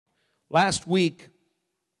Last week,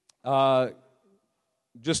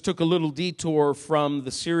 just took a little detour from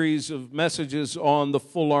the series of messages on the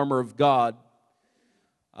full armor of God,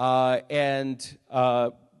 and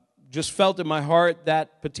just felt in my heart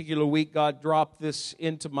that particular week God dropped this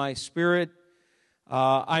into my spirit.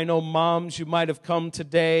 I know moms, you might have come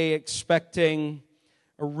today expecting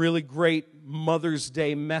a really great Mother's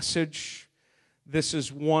Day message. This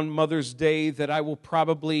is one Mother's Day that I will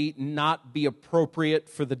probably not be appropriate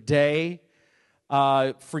for the day.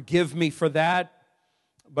 Forgive me for that.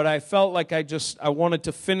 But I felt like I wanted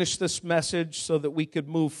to finish this message so that we could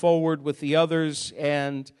move forward with the others.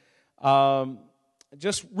 And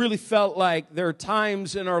just really felt like there are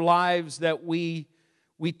times in our lives that we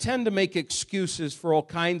tend to make excuses for all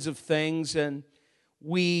kinds of things. And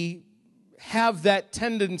we have that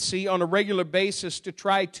tendency on a regular basis to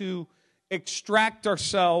try to extract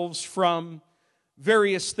ourselves from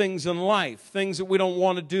various things in life, things that we don't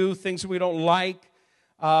want to do, things that we don't like.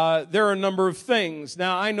 There are a number of things.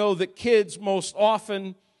 Now, I know that kids most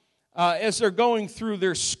often, as they're going through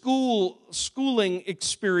their schooling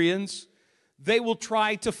experience, they will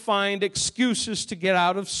try to find excuses to get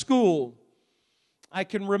out of school. I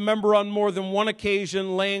can remember on more than one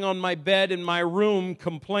occasion laying on my bed in my room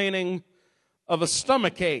complaining of a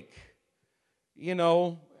stomachache,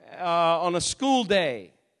 on a school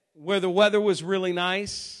day where the weather was really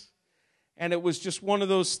nice, and it was just one of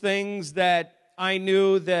those things that I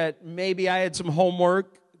knew that maybe I had some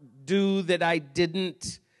homework due that I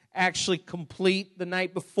didn't actually complete the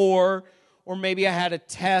night before, or maybe I had a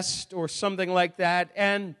test or something like that,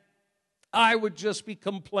 and I would just be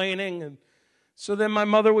complaining. And so then my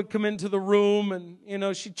mother would come into the room and,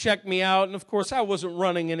 she'd check me out, and of course I wasn't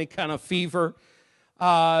running any kind of fever.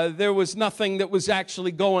 There was nothing that was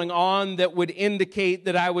actually going on that would indicate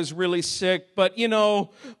that I was really sick. But,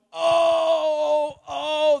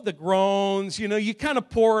 the groans, you kind of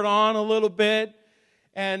pour it on a little bit.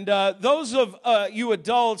 And those of you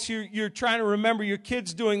adults, you're trying to remember your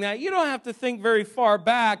kids doing that. You don't have to think very far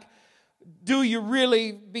back, do you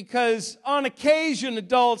really? Because on occasion,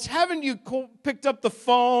 adults, haven't you picked up the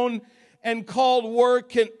phone and called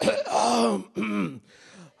work and,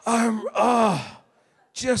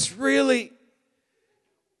 just really,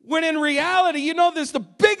 when in reality, there's the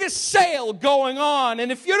biggest sale going on.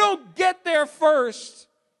 And if you don't get there first,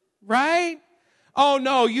 right? Oh,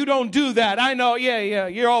 no, you don't do that. I know. Yeah.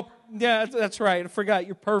 That's right. I forgot.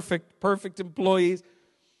 You're perfect employees.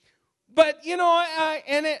 But,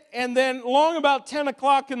 and then long about 10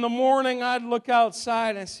 o'clock in the morning, I'd look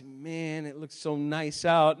outside and I'd say, man, it looks so nice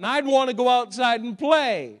out. And I'd want to go outside and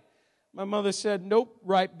play. My mother said, nope,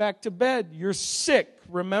 right back to bed. You're sick,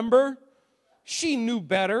 remember? She knew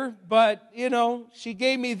better, but, she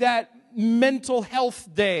gave me that mental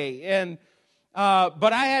health day. And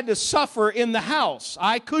but I had to suffer in the house.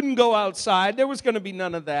 I couldn't go outside. There was going to be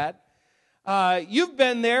none of that. You've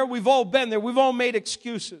been there. We've all been there. We've all made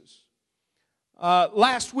excuses.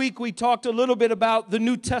 Last week, we talked a little bit about the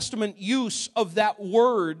New Testament use of that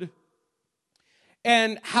word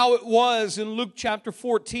and how it was in Luke chapter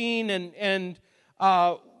 14. And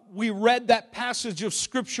we read that passage of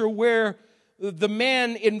Scripture where the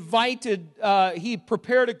man he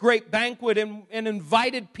prepared a great banquet and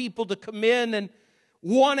invited people to come in, and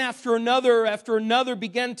one after another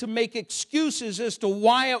began to make excuses as to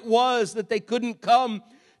why it was that they couldn't come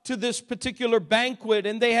to this particular banquet.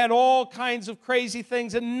 And they had all kinds of crazy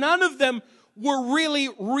things, and none of them were really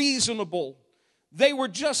reasonable. They were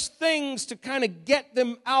just things to kind of get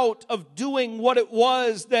them out of doing what it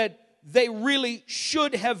was that they really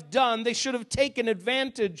should have done. They should have taken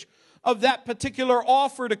advantage of that particular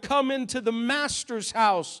offer to come into the master's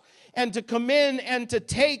house and to come in and to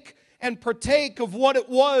take and partake of what it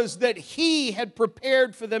was that He had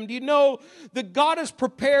prepared for them. Do you know that God has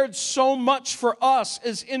prepared so much for us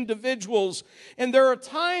as individuals? And there are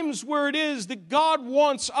times where it is that God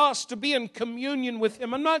wants us to be in communion with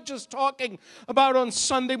Him. I'm not just talking about on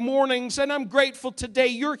Sunday mornings, and I'm grateful today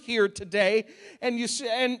you're here today. And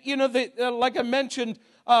like I mentioned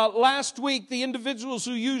last week, the individuals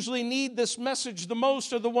who usually need this message the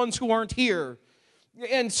most are the ones who aren't here.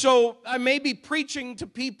 And so I may be preaching to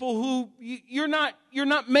people who you're not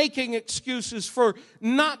making excuses for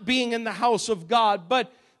not being in the house of God, but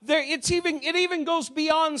it even goes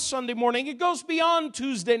beyond Sunday morning. It goes beyond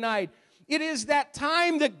Tuesday night. It is that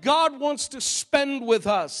time that God wants to spend with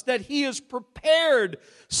us, that He has prepared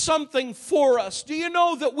something for us. Do you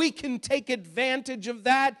know that we can take advantage of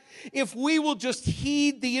that if we will just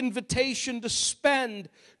heed the invitation to spend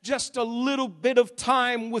just a little bit of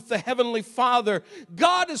time with the Heavenly Father?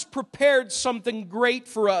 God has prepared something great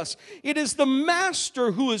for us. It is the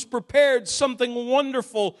Master who has prepared something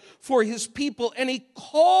wonderful for His people, and He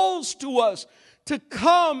calls to us to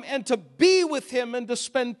come and to be with Him and to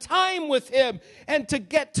spend time with Him and to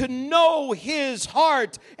get to know His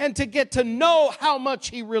heart and to get to know how much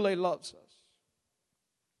He really loves us.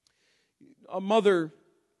 A mother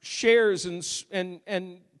shares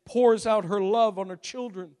and pours out her love on her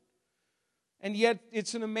children. And yet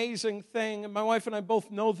it's an amazing thing, and my wife and I both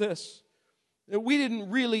know this, that we didn't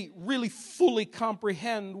really fully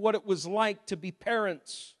comprehend what it was like to be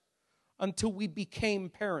parents until we became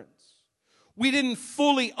parents. We didn't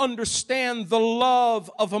fully understand the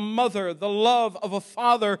love of a mother, the love of a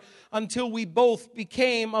father, until we both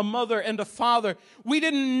became a mother and a father. We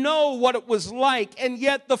didn't know what it was like, and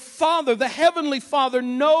yet the Father, the Heavenly Father,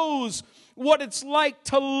 knows what it's like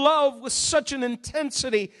to love with such an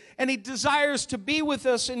intensity, and He desires to be with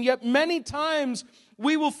us, and yet many times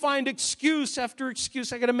we will find excuse after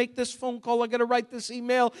excuse. I got to make this phone call. I got to write this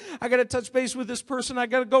email. I got to touch base with this person. I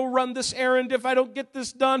got to go run this errand. If I don't get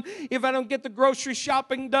this done, if I don't get the grocery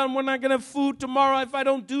shopping done, we're not going to have food tomorrow. If I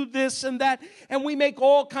don't do this and that. And we make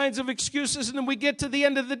all kinds of excuses, and then we get to the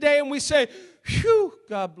end of the day and we say, phew,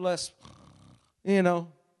 God bless. You know,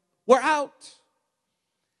 we're out.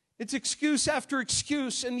 It's excuse after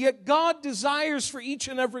excuse, and yet God desires for each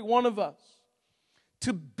and every one of us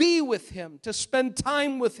to be with Him, to spend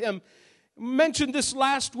time with Him. I mentioned this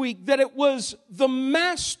last week, that it was the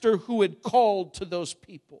Master who had called to those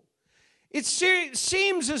people. It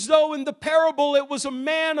seems as though in the parable it was a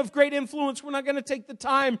man of great influence. We're not going to take the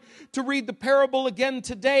time to read the parable again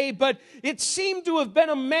today, but it seemed to have been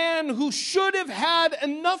a man who should have had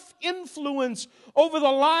enough influence over the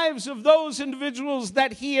lives of those individuals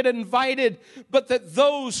that he had invited, but that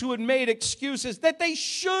those who had made excuses, that they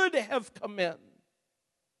should have come in.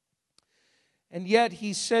 And yet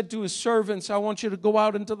He said to His servants, I want you to go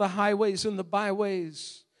out into the highways and the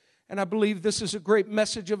byways. And I believe this is a great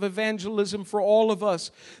message of evangelism for all of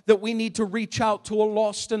us, that we need to reach out to a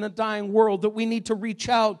lost and a dying world, that we need to reach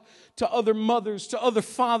out to other mothers, to other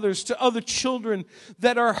fathers, to other children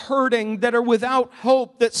that are hurting, that are without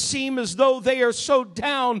hope, that seem as though they are so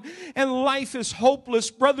down and life is hopeless.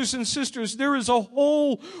 Brothers and sisters, there is a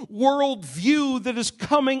whole world view that is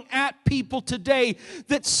coming at people today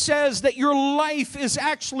that says that your life is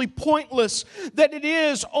actually pointless, that it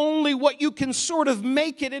is only what you can sort of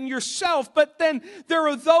make it in yourself. But then there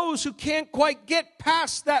are those who can't quite get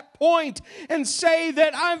past that point and say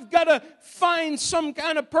that I've got to find some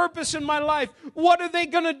kind of purpose in my life. What are they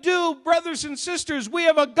going to do, brothers and sisters? We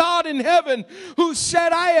have a God in heaven who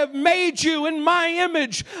said, I have made you in my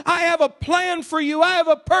image. I have a plan for you. I have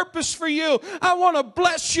a purpose for you. I want to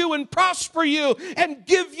bless you and prosper you and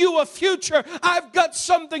give you a future. I've got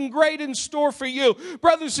something great in store for you.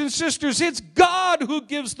 Brothers and sisters, it's God who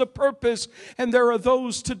gives the purpose, and there are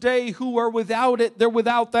those today who are without it. They're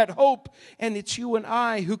without that hope, and it's you and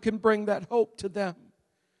I who can bring that hope to them.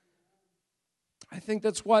 I think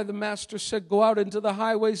that's why the Master said, go out into the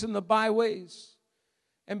highways and the byways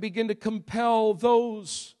and begin to compel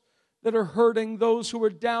those that are hurting, those who are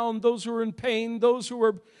down, those who are in pain, those who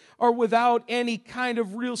are without any kind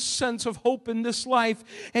of real sense of hope in this life,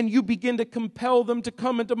 and you begin to compel them to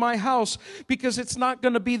come into my house, because it's not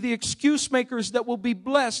going to be the excuse makers that will be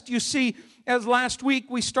blessed. You see, as last week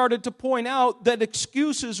we started to point out, that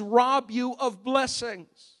excuses rob you of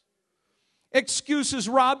blessings. Excuses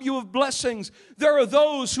rob you of blessings. There are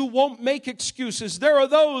those who won't make excuses. There are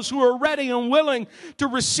those who are ready and willing to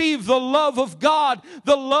receive the love of God,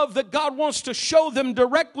 the love that God wants to show them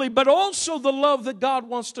directly, but also the love that God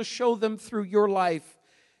wants to show them through your life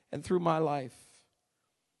and through my life.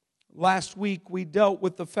 Last week we dealt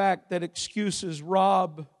with the fact that excuses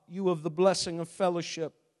rob you of the blessing of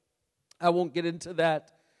fellowship. I won't get into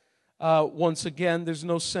that once again. There's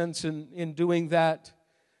no sense in doing that.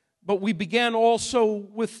 But we began also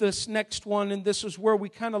with this next one, and this is where we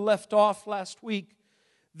kind of left off last week,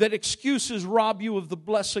 that excuses rob you of the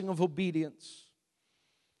blessing of obedience.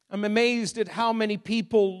 I'm amazed at how many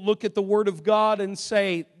people look at the Word of God and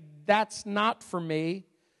say, that's not for me,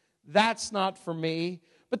 that's not for me.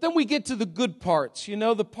 But then we get to the good parts,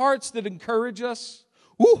 the parts that encourage us.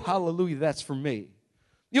 Ooh, hallelujah, that's for me.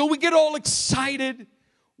 We get all excited.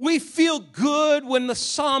 We feel good when the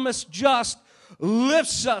psalmist just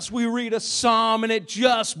lifts us. We read a psalm and it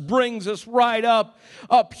just brings us right up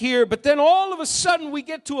here. But then all of a sudden we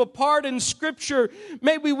get to a part in Scripture,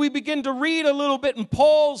 maybe we begin to read a little bit in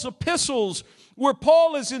Paul's epistles, where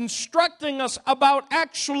Paul is instructing us about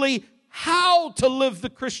actually how to live the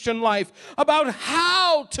Christian life, about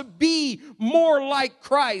how to be more like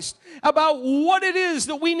Christ, about what it is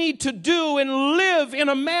that we need to do and live in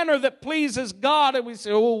a manner that pleases God. And we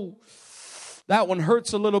say, oh, that one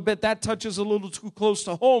hurts a little bit. That touches a little too close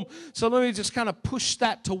to home. So let me just kind of push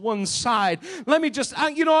that to one side. Let me just,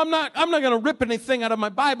 I'm not going to rip anything out of my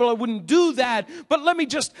Bible. I wouldn't do that. But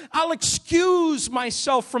I'll excuse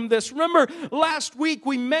myself from this. Remember, last week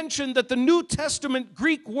we mentioned that the New Testament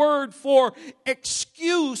Greek word for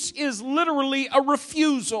excuse is literally a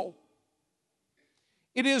refusal.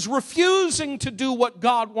 It is refusing to do what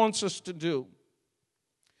God wants us to do.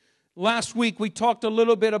 Last week we talked a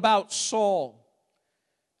little bit about Saul.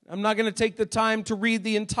 I'm not going to take the time to read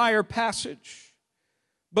the entire passage,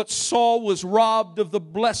 but Saul was robbed of the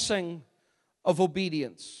blessing of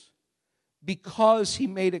obedience because he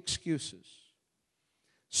made excuses.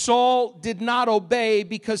 Saul did not obey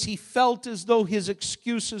because he felt as though his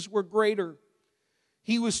excuses were greater.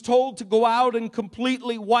 He was told to go out and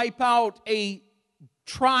completely wipe out a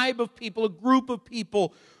tribe of people, a group of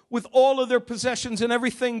people with all of their possessions and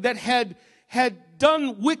everything that had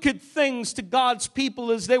done wicked things to God's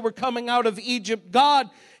people as they were coming out of Egypt. God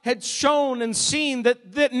had shown and seen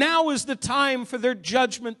that now is the time for their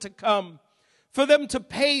judgment to come, for them to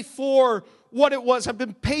pay for what it was. I've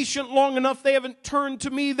been patient long enough. They haven't turned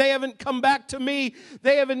to me. They haven't come back to me.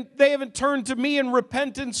 They haven't turned to me in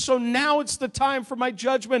repentance. So now it's the time for my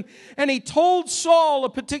judgment. And he told Saul a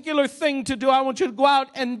particular thing to do. I want you to go out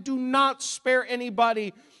and do not spare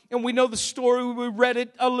anybody. And we know the story. We read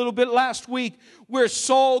it a little bit last week, where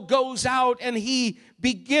Saul goes out and he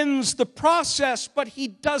begins the process, but he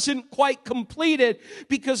doesn't quite complete it,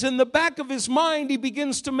 because in the back of his mind he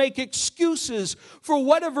begins to make excuses for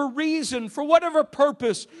whatever reason, for whatever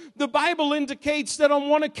purpose. The Bible indicates that on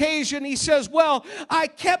one occasion he says, well, I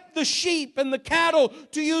kept the sheep and the cattle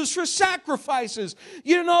to use for sacrifices.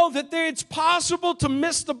 You know that it's possible to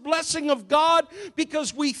miss the blessing of God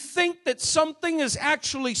because we think that something is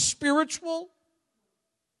actually spiritual.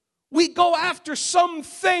 We go after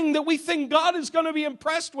something that we think God is going to be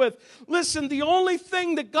impressed with. Listen, the only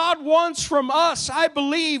thing that God wants from us, I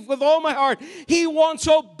believe with all my heart, He wants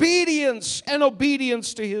obedience, and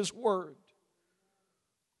obedience to His word.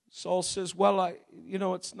 Saul says, well,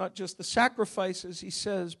 it's not just the sacrifices, he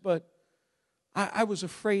says, but I was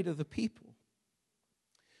afraid of the people.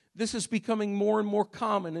 This is becoming more and more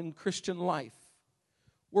common in Christian life.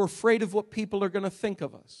 We're afraid of what people are going to think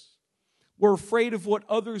of us. We're afraid of what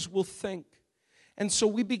others will think. And so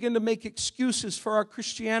we begin to make excuses for our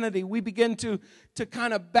Christianity. We begin to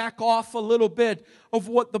kind of back off a little bit of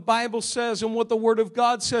what the Bible says and what the Word of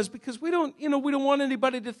God says, because we don't want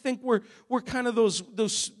anybody to think we're kind of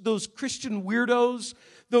those Christian weirdos,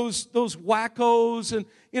 those wackos,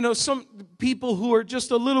 and some people who are just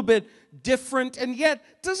a little bit different. And yet,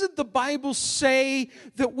 doesn't the Bible say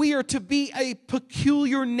that we are to be a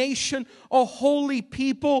peculiar nation, a holy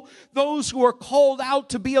people, those who are called out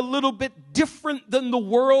to be a little bit different than the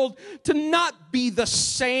world, to not be the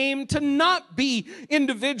same, to not be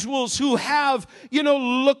individuals who have,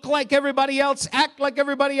 look like everybody else, act like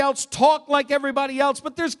everybody else, talk like everybody else,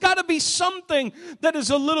 but there's got to be something that is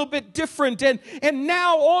a little bit different. And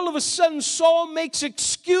now all of a sudden Saul makes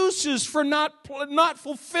excuses for not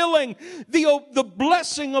fulfilling the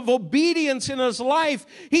blessing of obedience in his life.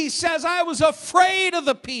 He says, I was afraid of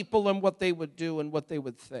the people and what they would do and what they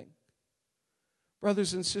would think.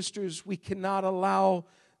 Brothers and sisters, we cannot allow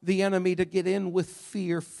the enemy to get in with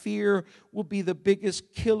fear. Fear will be the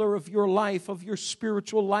biggest killer of your life, of your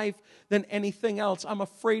spiritual life, than anything else. I'm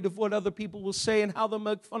afraid of what other people will say and how they'll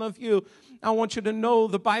make fun of you. I want you to know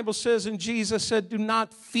the Bible says, and Jesus said, do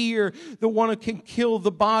not fear the one who can kill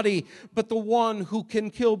the body, but the one who can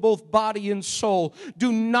kill both body and soul.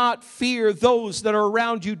 Do not fear those that are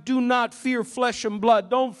around you. Do not fear flesh and blood.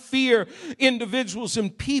 Don't fear individuals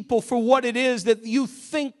and people for what it is that you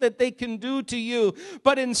think that they can do to you,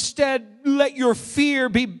 but instead let your fear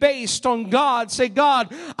be based on God. Say,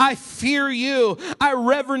 God, I fear you. I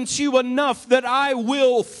reverence you enough that I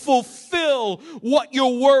will fulfill what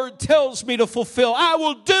your word tells me to fulfill. I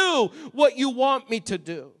will do what you want me to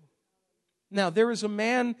do. Now, there is a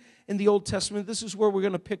man in the Old Testament. This is where we're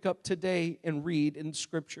going to pick up today and read in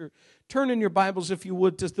Scripture. Turn in your Bibles, if you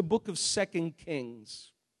would, to the book of 2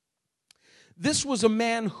 Kings. This was a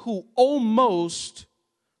man who almost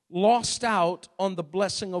lost out on the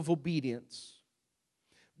blessing of obedience.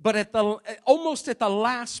 But almost at the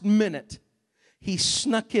last minute, he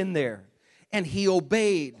snuck in there and he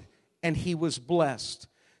obeyed and he was blessed.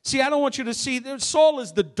 See, I don't want you to see that Saul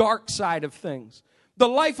is the dark side of things. The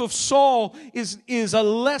life of Saul is a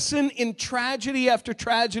lesson in tragedy after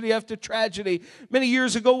tragedy after tragedy. Many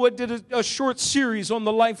years ago, I did a short series on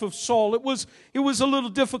the life of Saul. It was a little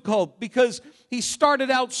difficult because he started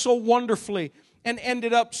out so wonderfully and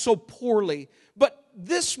ended up so poorly. But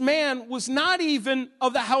this man was not even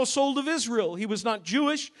of the household of Israel. He was not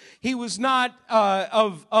Jewish. He was not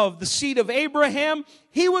of the seed of Abraham.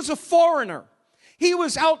 He was a foreigner. He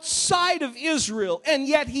was outside of Israel, and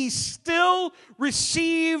yet he still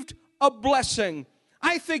received a blessing.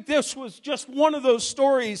 I think this was just one of those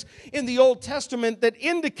stories in the Old Testament that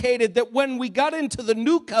indicated that when we got into the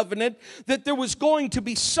New Covenant, that there was going to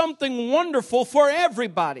be something wonderful for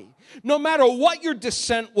everybody. No matter what your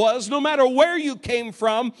descent was, no matter where you came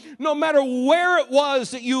from, no matter where it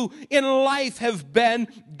was that you in life have been,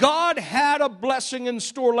 God had a blessing in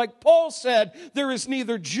store. Like Paul said, there is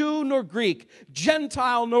neither Jew nor Greek,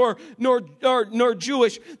 Gentile nor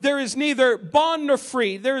Jewish. There is neither bond nor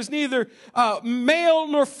free. There is neither male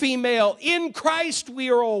nor female. In Christ we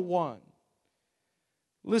are all one.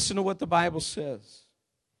 Listen to what the Bible says.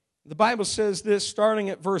 The Bible says this, starting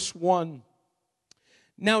at verse 1.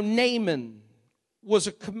 Now Naaman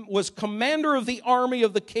was commander of the army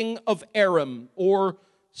of the king of Aram, or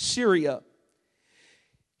Syria.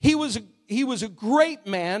 He was a great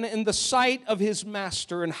man in the sight of his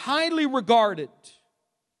master and highly regarded,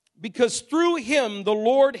 because through him the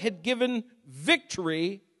Lord had given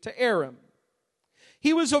victory to Aram.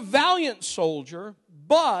 He was a valiant soldier,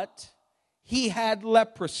 but he had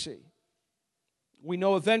leprosy. We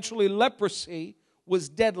know eventually leprosy was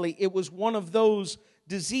deadly. It was one of those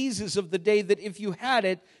diseases of the day that if you had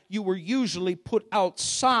it, you were usually put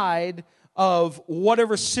outside of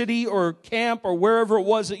whatever city or camp or wherever it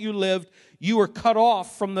was that you lived. You were cut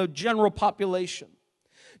off from the general population.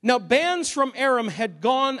 Now, bands from Aram had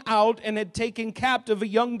gone out and had taken captive a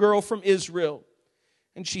young girl from Israel,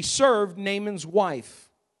 and she served Naaman's wife.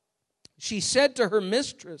 She said to her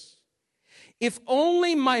mistress, "If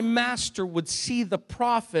only my master would see the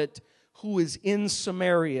prophet who is in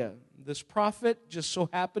Samaria." This prophet just so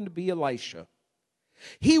happened to be Elisha.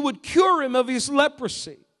 "He would cure him of his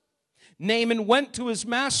leprosy." Naaman went to his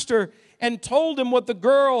master and told him what the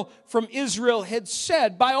girl from Israel had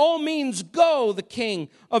said. "By all means go," the king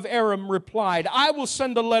of Aram replied. "I will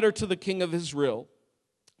send a letter to the king of Israel."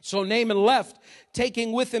 So Naaman left,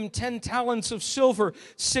 taking with him 10 talents of silver,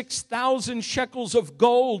 6,000 shekels of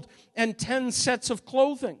gold, and 10 sets of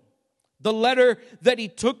clothing. The letter that he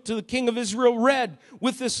took to the king of Israel read,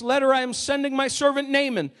 "With this letter I am sending my servant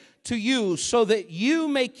Naaman to you, so that you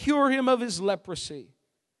may cure him of his leprosy."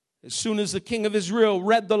 As soon as the king of Israel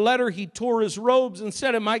read the letter, he tore his robes and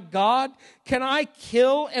said, "Am I God? Can I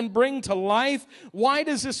kill and bring to life? Why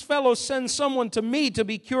does this fellow send someone to me to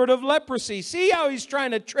be cured of leprosy?" See how he's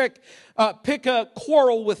trying to pick a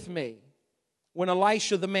quarrel with me. When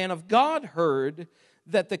Elisha, the man of God, heard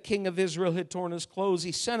that the king of Israel had torn his clothes,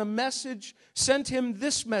 he sent him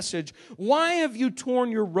this message: "Why have you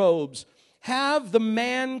torn your robes? Have the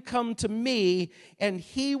man come to me, and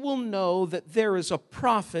he will know that there is a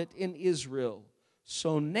prophet in Israel."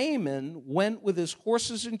 So Naaman went with his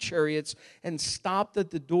horses and chariots and stopped at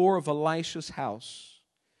the door of Elisha's house.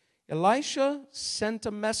 Elisha sent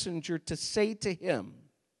a messenger to say to him,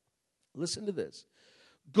 listen to this,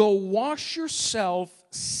 "Go wash yourself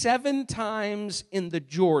 7 times in the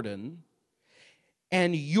Jordan,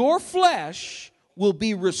 and your flesh will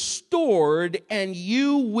be restored, and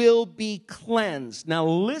you will be cleansed." Now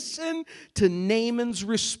listen to Naaman's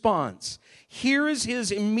response. Here is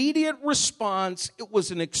his immediate response. It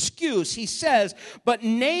was an excuse. He says, "But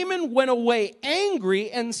Naaman went away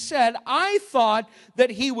angry and said, I thought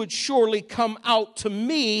that he would surely come out to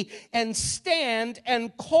me and stand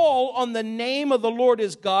and call on the name of the Lord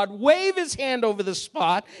his God, wave his hand over the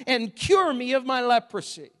spot, and cure me of my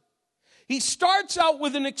leprosy." He starts out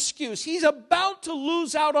with an excuse. He's about to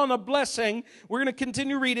lose out on a blessing. We're going to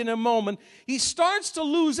continue reading in a moment. He starts to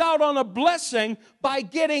lose out on a blessing by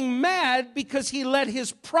getting mad because he let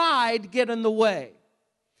his pride get in the way.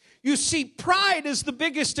 You see, pride is the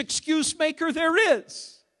biggest excuse maker there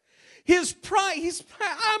is. His pride,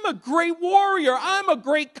 I'm a great warrior. I'm a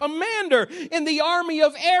great commander in the army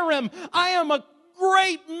of Aram. I am a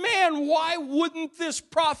great man. Why wouldn't this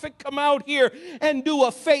prophet come out here and do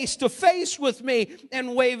a face-to-face with me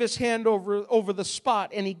and wave his hand over the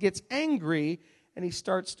spot? And he gets angry and he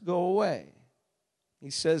starts to go away.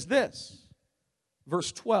 He says this,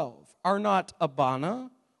 verse 12, "Are not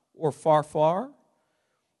Abana or Pharpar,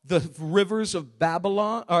 the rivers of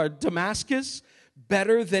Babylon or Damascus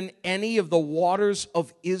better than any of the waters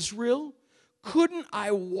of Israel? Couldn't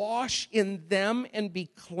I wash in them and be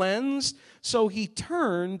cleansed? So he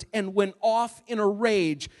turned and went off in a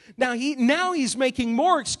rage. Now he's making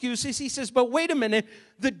more excuses. He says, but wait a minute.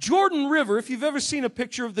 The Jordan River, if you've ever seen a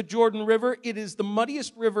picture of the Jordan River, it is the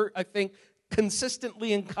muddiest river, I think,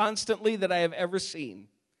 consistently and constantly that I have ever seen.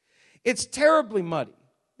 It's terribly muddy.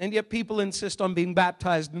 And yet people insist on being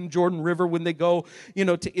baptized in the Jordan River when they go,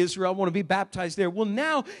 to Israel. I want to be baptized there. Well,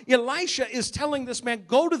 now Elisha is telling this man,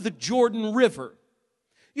 go to the Jordan River.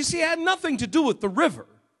 You see, it had nothing to do with the river.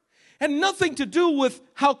 It had nothing to do with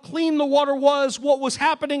how clean the water was, what was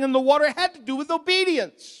happening in the water. It had to do with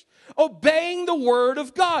obedience, obeying the word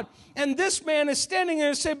of God. And this man is standing there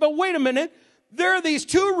and saying, but wait a minute. There are these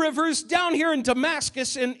two rivers down here in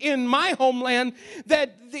Damascus, in my homeland,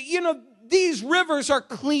 that, these rivers are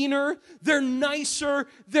cleaner, they're nicer,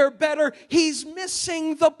 they're better. He's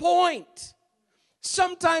missing the point.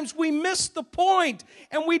 Sometimes we miss the point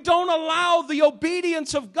and we don't allow the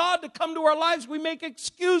obedience of God to come to our lives. We make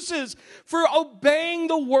excuses for obeying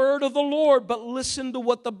the word of the Lord. But listen to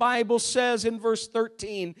what the Bible says in verse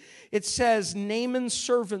 13. It says, Naaman's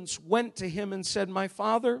servants went to him and said, my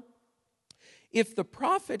father, if the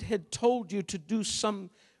prophet had told you to do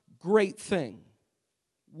some great thing,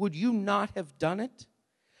 would you not have done it?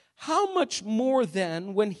 How much more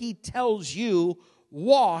then when he tells you,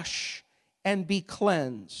 wash and be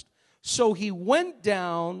cleansed? So he went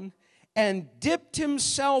down and dipped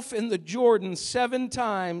himself in the Jordan 7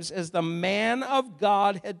 times as the man of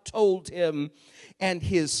God had told him, and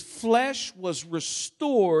his flesh was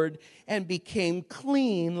restored and became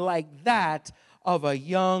clean like that of a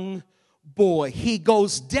young boy. He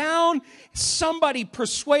goes down, somebody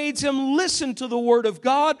persuades him, listen to the word of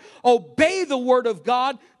God, obey the word of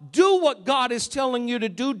God, do what God is telling you to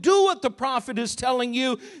do what the prophet is telling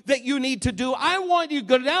you that you need to do. I want you to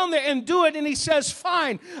go down there and do it. And he says,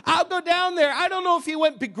 fine, I'll go down there. I don't know if he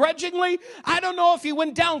went begrudgingly. I don't know if he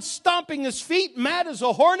went down stomping his feet, mad as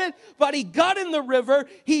a hornet, but he got in the river.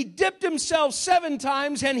 He dipped himself 7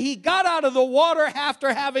 times and he got out of the water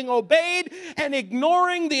after having obeyed and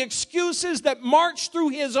ignoring the excuses that marched through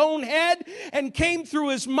his own head and came through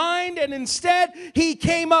his mind. And instead, he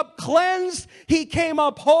came up cleansed. He came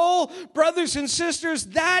up whole. Brothers and sisters,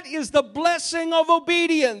 that is the blessing of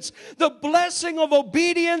obedience. The blessing of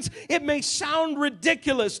obedience, it may sound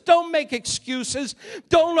ridiculous. Don't make excuses.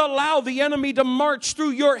 Don't allow the enemy to march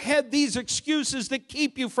through your head these excuses that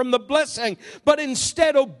keep you from the blessing. But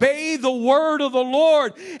instead, obey the word of the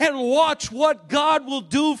Lord and watch what God will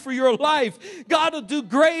do for your life. God will do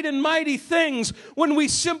great and mighty things when we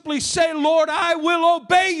simply say, Lord, I will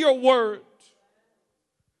obey your word.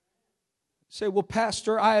 Say, well,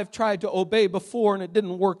 Pastor, I have tried to obey before and it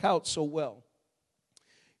didn't work out so well.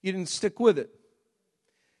 You didn't stick with it.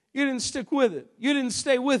 You didn't stick with it. You didn't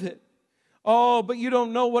stay with it. Oh, but you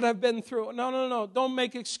don't know what I've been through. No. Don't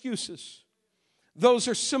make excuses. Those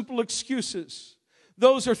are simple excuses.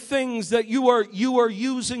 Those are things that you are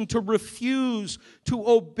using to refuse to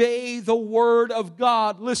obey the word of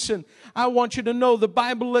God. Listen, I want you to know the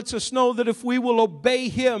Bible lets us know that if we will obey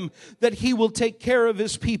him, that he will take care of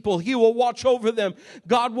his people. He will watch over them.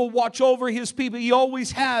 God will watch over his people. He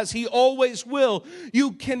always has. He always will.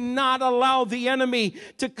 You cannot allow the enemy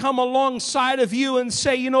to come alongside of you and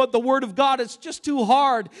say, you know what, the word of God is just too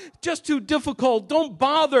hard, just too difficult. Don't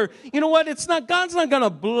bother. You know what? God's not going to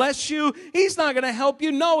bless you. He's not going to help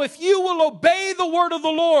you. No, if you will obey the word of the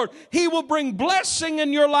Lord, he will bring blessing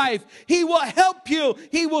in your life. He will help you.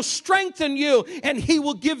 He will strengthen you, and he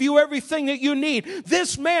will give you everything that you need.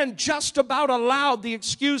 This man just about allowed the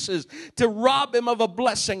excuses to rob him of a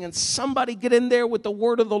blessing, and somebody get in there with the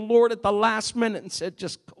word of the Lord at the last minute and said,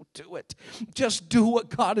 just go do it. Just do what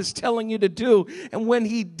God is telling you to do. And when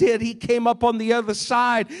he did, he came up on the other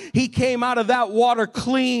side. He came out of that water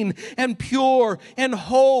clean and pure and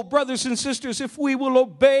whole. Brothers and sisters, if we will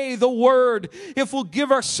obey the word, if we'll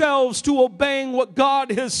give ourselves to obeying what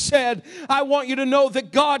God has said, I want you to know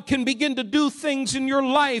that God can begin to do things in your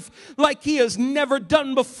life like he has never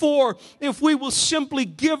done before if we will simply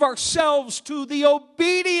give ourselves to the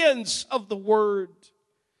obedience of the word.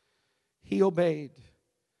 He obeyed.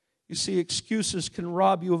 You see, excuses can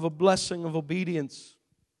rob you of a blessing of obedience.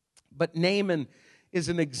 But Naaman is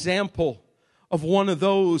an example of one of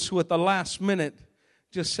those who at the last minute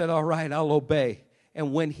just said, all right, I'll obey.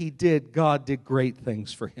 And when he did, God did great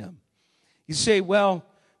things for him. You say, well,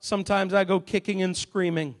 sometimes I go kicking and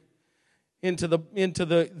screaming into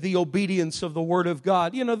the obedience of the word of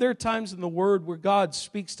God. You know, there are times in the word where God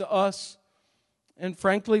speaks to us, and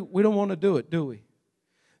frankly, we don't want to do it, do we?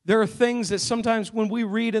 There are things that sometimes when we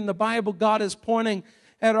read in the Bible, God is pointing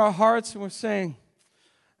at our hearts and we're saying,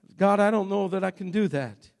 God, I don't know that I can do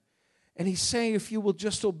that. And He's saying, if you will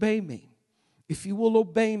just obey me, if you will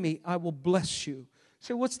obey me, I will bless you.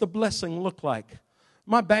 So what's the blessing look like?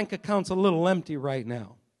 My bank account's a little empty right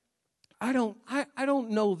now. I don't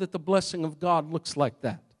know that the blessing of God looks like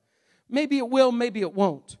that. Maybe it will, maybe it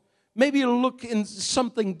won't. Maybe it'll look in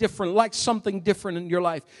something different, like something different in your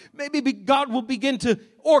life. Maybe God will begin to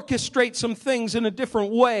orchestrate some things in a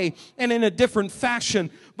different way and in a different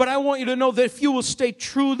fashion. But I want you to know that if you will stay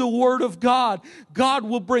true to the Word of God, God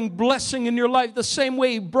will bring blessing in your life the same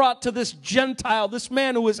way He brought to this Gentile, this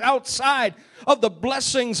man who was outside of the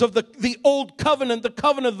blessings of the old covenant, the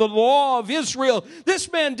covenant of the law of Israel.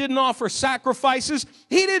 This man didn't offer sacrifices.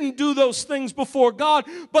 He didn't do those things before God,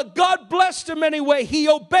 but God blessed him anyway. He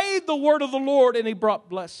obeyed the word of the Lord and he brought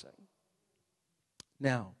blessing.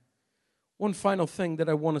 Now, one final thing that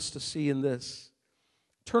I want us to see in this.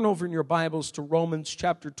 Turn over in your Bibles to Romans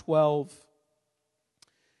chapter 12.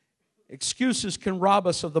 Excuses can rob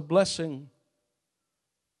us of the blessing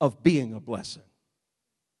of being a blessing.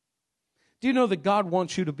 Do you know that God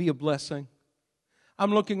wants you to be a blessing?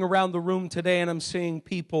 I'm looking around the room today and I'm seeing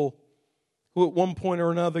people who at one point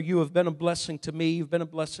or another, you have been a blessing to me, you've been a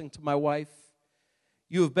blessing to my wife.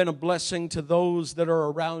 You have been a blessing to those that are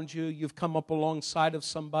around you. You've come up alongside of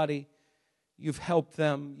somebody. You've helped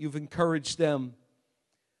them. You've encouraged them.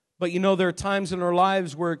 But you know, there are times in our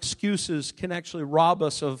lives where excuses can actually rob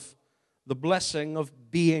us of the blessing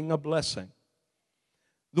of being a blessing.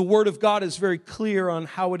 The Word of God is very clear on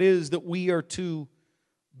how it is that we are to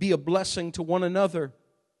be a blessing to one another.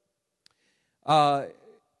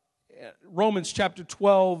 Romans chapter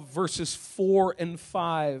 12, verses 4 and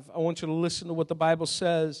 5. I want you to listen to what the Bible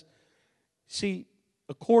says. See,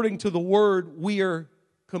 according to the Word, we are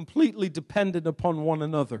completely dependent upon one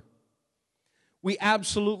another. We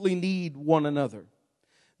absolutely need one another.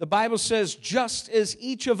 The Bible says, just as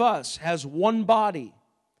each of us has one body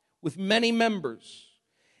with many members,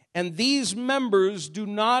 and these members do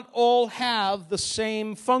not all have the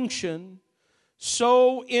same function,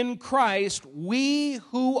 so in Christ, we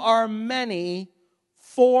who are many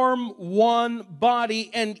form one body,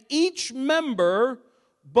 and each member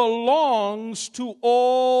belongs to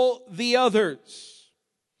all the others.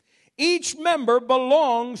 Each member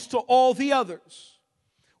belongs to all the others.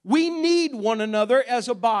 We need one another as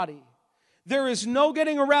a body. There is no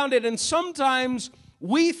getting around it, and sometimes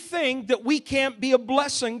we think that we can't be a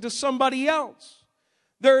blessing to somebody else.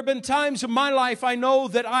 There have been times in my life I know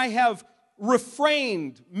that I have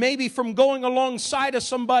refrained maybe from going alongside of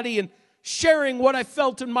somebody and sharing what I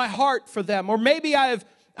felt in my heart for them. Or maybe I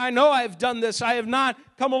know I've done this. I have not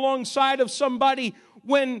come alongside of somebody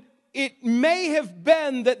when it may have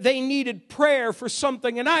been that they needed prayer for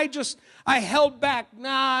something and I held back.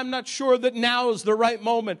 I'm not sure that now is the right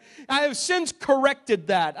moment. I have since corrected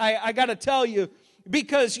that. I got to tell you,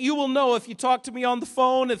 because you will know if you talk to me on the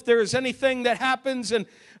phone, if there is anything that happens and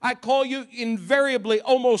I call you invariably,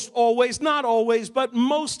 almost always, not always, but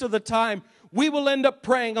most of the time, we will end up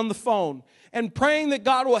praying on the phone and praying that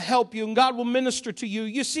God will help you and God will minister to you.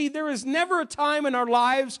 You see, there is never a time in our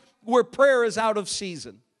lives where prayer is out of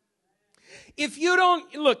season. If you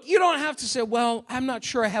don't, look, you don't have to say, well, I'm not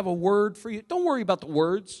sure I have a word for you. Don't worry about the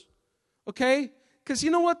words, okay? Because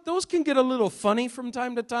you know what? Those can get a little funny from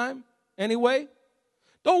time to time anyway.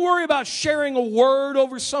 Don't worry about sharing a word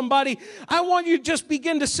over somebody. I want you to just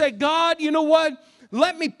begin to say, God, you know what?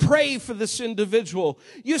 Let me pray for this individual.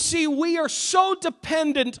 You see, we are so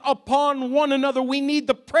dependent upon one another. We need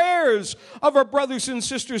the prayers of our brothers and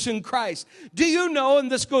sisters in Christ. Do you know, and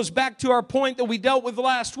this goes back to our point that we dealt with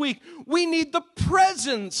last week, we need the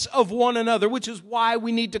presence of one another, which is why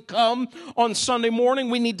we need to come on Sunday morning.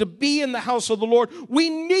 We need to be in the house of the Lord. We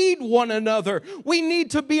need one another. We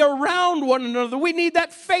need to be around one another. We need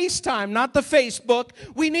that FaceTime, not the Facebook.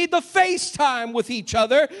 We need the FaceTime with each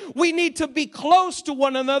other. We need to be close to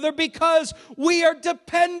one another because we are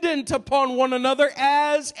dependent upon one another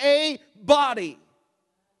as a body.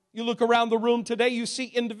 You look around the room today, you see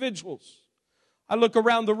individuals. I look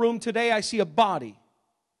around the room today, I see a body.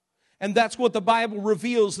 And that's what the Bible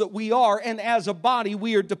reveals that we are. And as a body,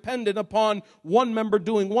 we are dependent upon one member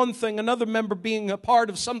doing one thing, another member being a part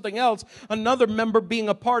of something else, another member being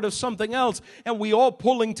a part of something else, and we all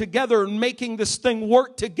pulling together and making this thing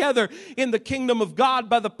work together in the kingdom of God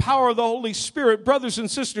by the power of the Holy Spirit. Brothers and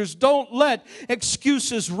sisters, don't let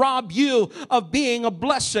excuses rob you of being a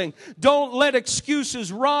blessing. Don't let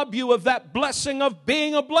excuses rob you of that blessing of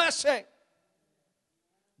being a blessing.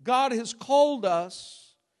 God has called us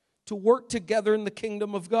to work together in the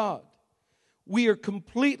kingdom of God. We are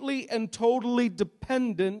completely and totally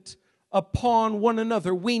dependent upon one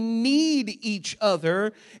another. We need each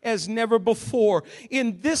other as never before.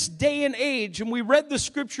 In this day and age, and we read the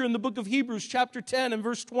scripture in the book of Hebrews chapter 10 and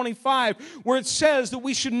verse 25, where it says that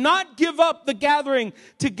we should not give up the gathering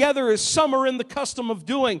together as some are in the custom of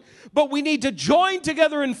doing, but we need to join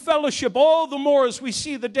together in fellowship all the more as we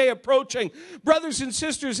see the day approaching. Brothers and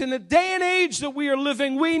sisters, in the day and age that we are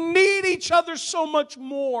living, we need each other so much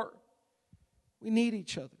more. We need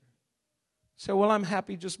each other. So, well, I'm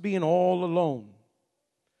happy just being all alone.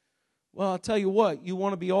 Well, I'll tell you what, you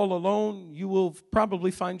want to be all alone, you will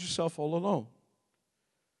probably find yourself all alone.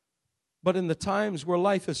 But in the times where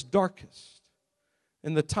life is darkest,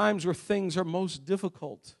 in the times where things are most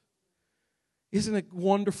difficult, isn't it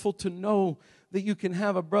wonderful to know that you can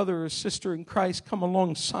have a brother or sister in Christ come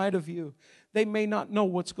alongside of you? They may not know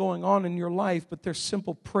what's going on in your life, but their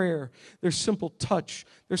simple prayer, their simple touch,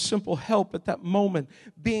 their simple help at that moment,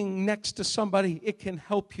 being next to somebody, it can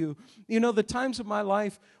help you. You know, the times of my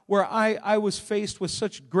life where I was faced with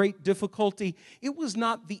such great difficulty, it was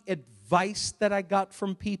not the advice that I got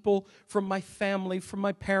from people, from my family, from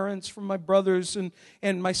my parents, from my brothers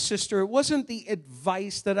and my sister. It wasn't the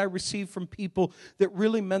advice that I received from people that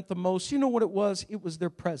really meant the most. You know what it was? It was their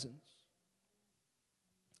presence.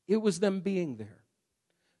 It was them being there.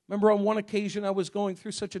 Remember on one occasion I was going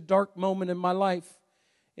through such a dark moment in my life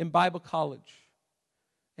in Bible college.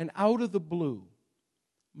 And out of the blue,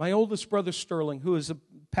 my oldest brother Sterling, who is a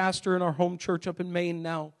pastor in our home church up in Maine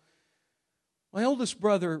now, my oldest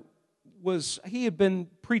brother he had been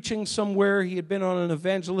preaching somewhere. He had been on an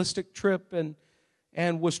evangelistic trip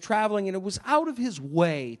and was traveling, and it was out of his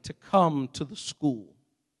way to come to the school.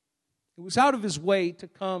 It was out of his way to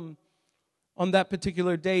come on that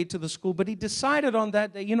particular day to the school, but he decided on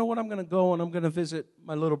that day, you know what, I'm going to go and I'm going to visit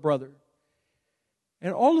my little brother.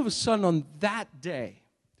 And all of a sudden on that day,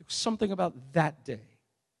 there was something about that day.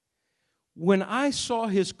 When I saw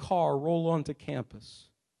his car roll onto campus,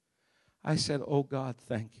 I said, oh God,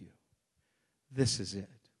 thank you. This is it.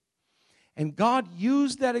 And God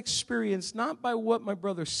used that experience not by what my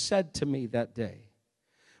brother said to me that day,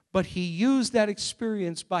 but He used that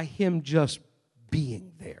experience by him just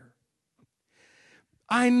being there.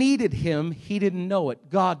 I needed him. He didn't know it.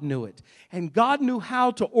 God knew it. And God knew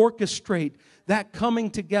how to orchestrate that coming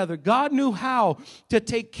together. God knew how to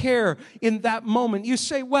take care in that moment. You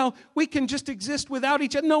say, well, we can just exist without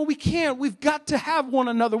each other. No, we can't. We've got to have one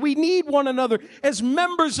another. We need one another. As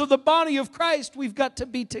members of the body of Christ, we've got to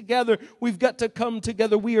be together. We've got to come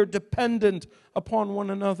together. We are dependent upon one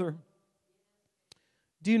another.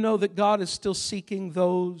 Do you know that God is still seeking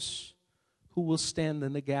those who will stand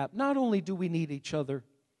in the gap? Not only do we need each other,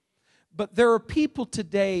 but there are people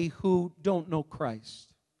today who don't know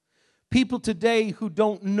Christ. People today who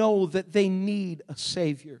don't know that they need a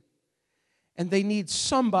Savior. And they need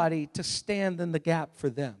somebody to stand in the gap for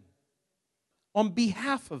them, on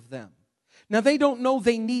behalf of them. Now, they don't know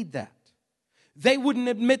they need that. They wouldn't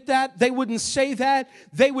admit that. They wouldn't say that.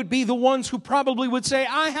 They would be the ones who probably would say,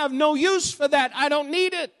 I have no use for that. I don't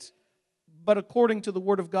need it. But according to the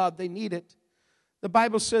Word of God, they need it. The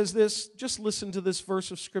Bible says this. Just listen to this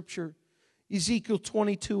verse of Scripture. Ezekiel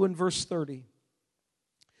 22 and verse 30.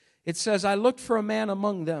 It says, I looked for a man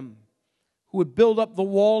among them who would build up the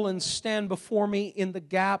wall and stand before me in the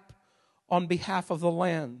gap on behalf of the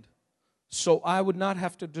land, so I would not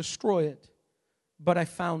have to destroy it. But I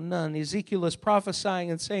found none. Ezekiel is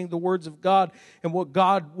prophesying and saying the words of God and what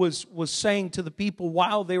God was saying to the people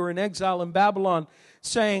while they were in exile in Babylon,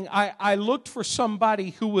 saying, I looked for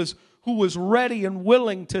somebody who was ready and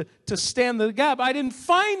willing to stand the gap. I didn't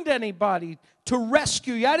find anybody to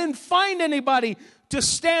rescue you. I didn't find anybody to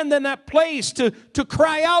stand in that place, to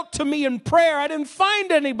cry out to me in prayer. I didn't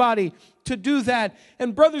find anybody to do that.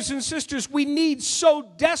 And brothers and sisters, we need so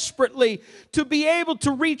desperately to be able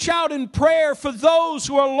to reach out in prayer for those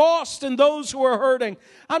who are lost and those who are hurting.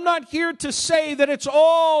 I'm not here to say that it's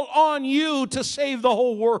all on you to save the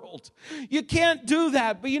whole world. You can't do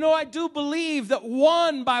that. But you know, I do believe that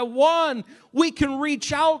one by one, we can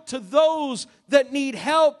reach out to those that need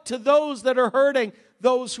help, to those that are hurting,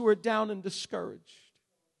 those who are down and discouraged.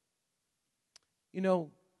 You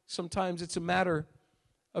know, sometimes it's a matter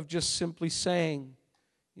of just simply saying,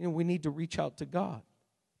 you know, we need to reach out to God.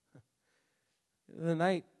 The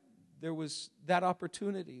night there was that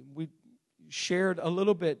opportunity. We shared a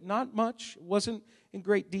little bit, not much. It wasn't in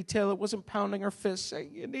great detail. It wasn't pounding our fists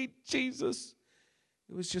saying, you need Jesus.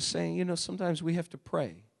 It was just saying, you know, sometimes we have to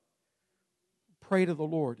pray. Pray to the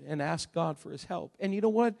Lord and ask God for His help. And you know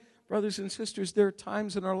what? Brothers and sisters, there are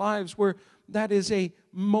times in our lives where that is a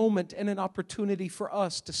moment and an opportunity for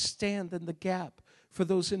us to stand in the gap for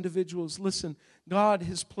those individuals. Listen, God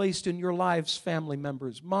has placed in your lives family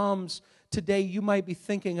members. Moms, today you might be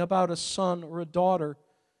thinking about a son or a daughter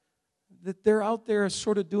that they're out there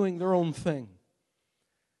sort of doing their own thing.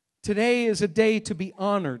 Today is a day to be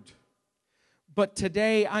honored. But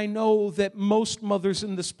today I know that most mothers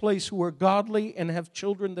in this place who are godly and have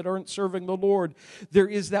children that aren't serving the Lord, there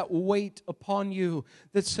is that weight upon you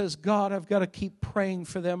that says, God, I've got to keep praying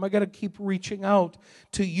for them. I've got to keep reaching out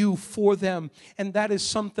to you for them. And that is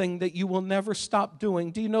something that you will never stop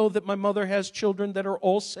doing. Do you know that my mother has children that are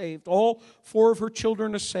all saved? All 4 of her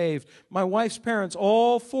children are saved. My wife's parents,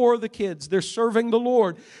 all 4 of the kids, they're serving the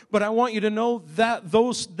Lord. But I want you to know that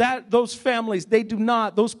those families,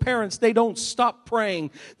 those parents, they don't stop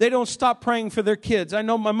praying. They don't stop praying for their kids. I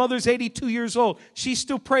know my mother's 82 years old. She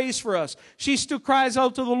still prays for us. She still cries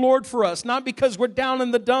out to the Lord for us. Not because we're down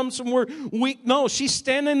in the dumps and we're weak. No, she's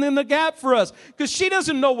standing in the gap for us. Because she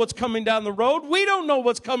doesn't know what's coming down the road. We don't know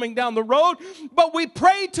what's coming down the road. But we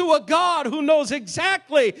pray to a God who knows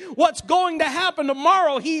exactly what's going to happen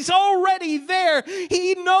tomorrow. He's already there.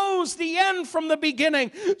 He knows the end from the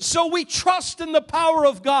beginning. So we trust in the power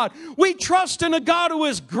of God. We trust in a God who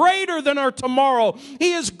is greater than our tomorrow.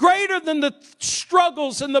 He is greater than the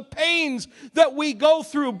struggles and the pains that we go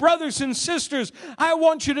through. Brothers and sisters, I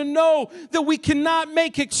want you to know that we cannot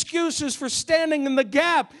make excuses for standing in the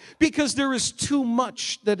gap because there is too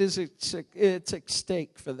much that is at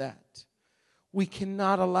stake for that. We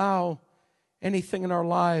cannot allow anything in our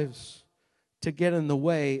lives to get in the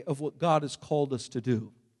way of what God has called us to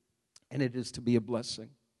do, and it is to be a blessing.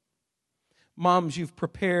 Moms, you've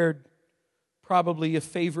prepared probably a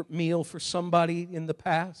favorite meal for somebody in the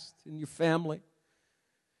past, in your family.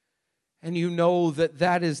 And you know that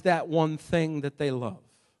that is that one thing that they love.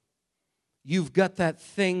 You've got that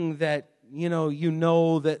thing that, you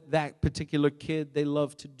know that particular kid they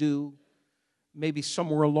love to do. Maybe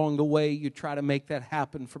somewhere along the way you try to make that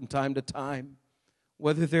happen from time to time,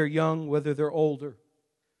 whether they're young, whether they're older.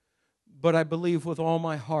 But I believe with all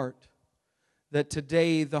my heart that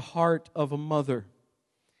today the heart of a mother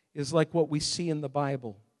is like what we see in the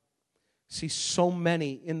Bible. See so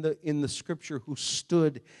many in the Scripture who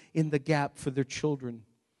stood in the gap for their children.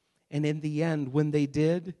 And in the end, when they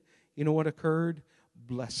did, you know what occurred?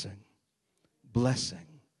 Blessing.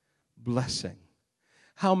 Blessing. Blessing.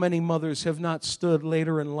 How many mothers have not stood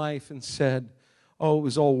later in life and said, oh, it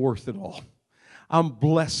was all worth it all. I'm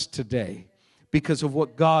blessed today because of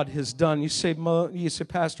what God has done. You say,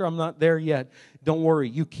 Pastor, I'm not there yet. Don't worry.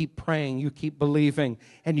 You keep praying. You keep believing.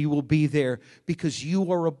 And you will be there because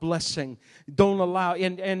you are a blessing. Don't allow,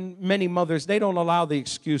 and many mothers, they don't allow the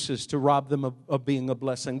excuses to rob them of being a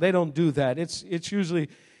blessing. They don't do that.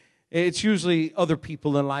 It's usually other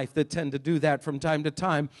people in life that tend to do that from time to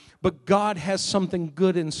time. But God has something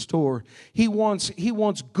good in store. He wants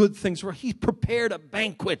good things. He's prepared a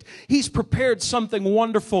banquet. He's prepared something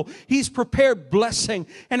wonderful. He's prepared blessing.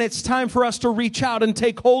 And it's time for us to reach out and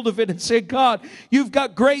take hold of it and say, God, you've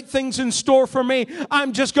got great things in store for me.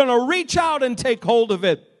 I'm just going to reach out and take hold of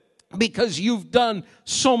it. Because you've done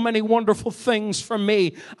so many wonderful things for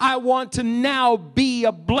me. I want to now be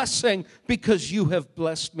a blessing because you have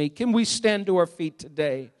blessed me. Can we stand to our feet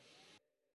today?